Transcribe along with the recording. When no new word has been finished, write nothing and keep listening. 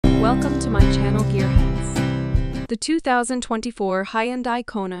Welcome to my channel, Gearheads. The 2024 Hyundai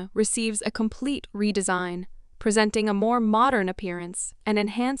Kona receives a complete redesign, presenting a more modern appearance and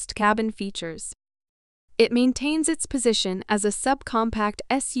enhanced cabin features. It maintains its position as a subcompact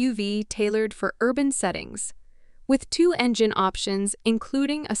SUV tailored for urban settings, with two engine options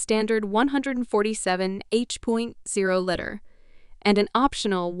including a standard 147 H.0-liter and an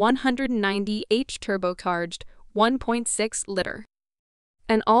optional 190 H turbocharged 1.6-liter.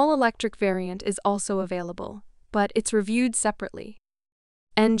 An all-electric variant is also available, but it's reviewed separately.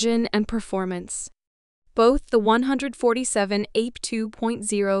 Engine and performance. Both the 147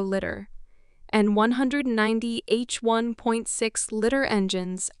 H.2.0-liter and 190 H.1.6-liter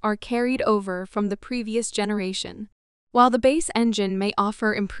engines are carried over from the previous generation. While the base engine may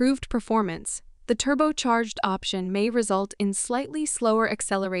offer improved performance, the turbocharged option may result in slightly slower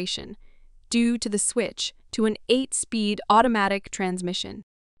acceleration due to the switch to an 8-speed automatic transmission.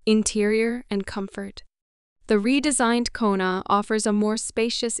 Interior and comfort. The redesigned Kona offers a more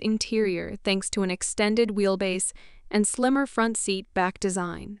spacious interior thanks to an extended wheelbase and slimmer front seat back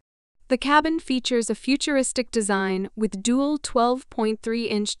design. The cabin features a futuristic design with dual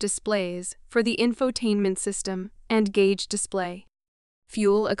 12.3-inch displays for the infotainment system and gauge display.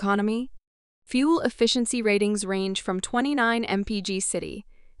 Fuel economy. Fuel efficiency ratings range from 29 mpg city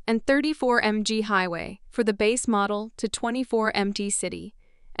and 34 mg highway for the base model to 24 mt city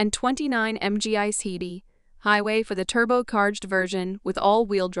and 29 mg ICD highway for the turbocharged version with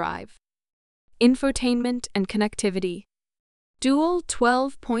all-wheel drive. Infotainment and connectivity. Dual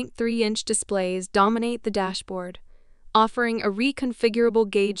 12.3-inch displays dominate the dashboard, offering a reconfigurable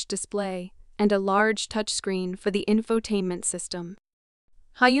gauge display and a large touchscreen for the infotainment system.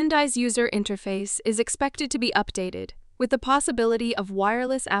 Hyundai's user interface is expected to be updated, with the possibility of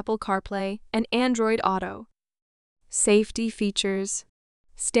wireless Apple CarPlay and Android Auto. Safety features.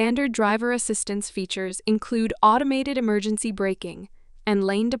 Standard driver assistance features include automated emergency braking and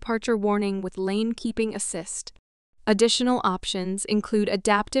lane departure warning with lane keeping assist. Additional options include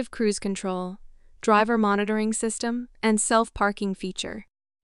adaptive cruise control, driver monitoring system, and self-parking feature.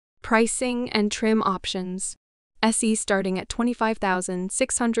 Pricing and trim options. SE starting at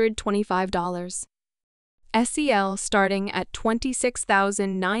 $25,625. SEL starting at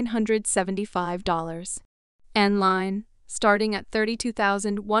 $26,975. N-Line starting at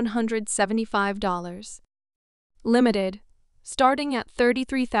 $32,175. Limited starting at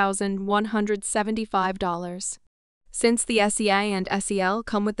 $33,175. Since the SEA and SEL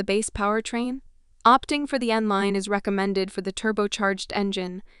come with the base powertrain, opting for the N-Line is recommended for the turbocharged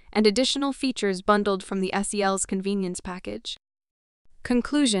engine and additional features bundled from the SEL's convenience package.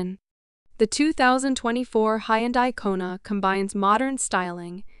 Conclusion. The 2024 Hyundai Kona combines modern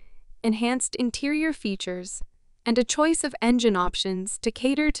styling, enhanced interior features, and a choice of engine options to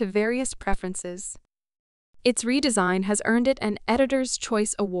cater to various preferences. Its redesign has earned it an Editor's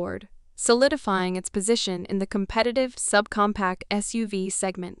Choice Award, solidifying its position in the competitive subcompact SUV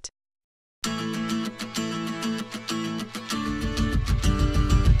segment.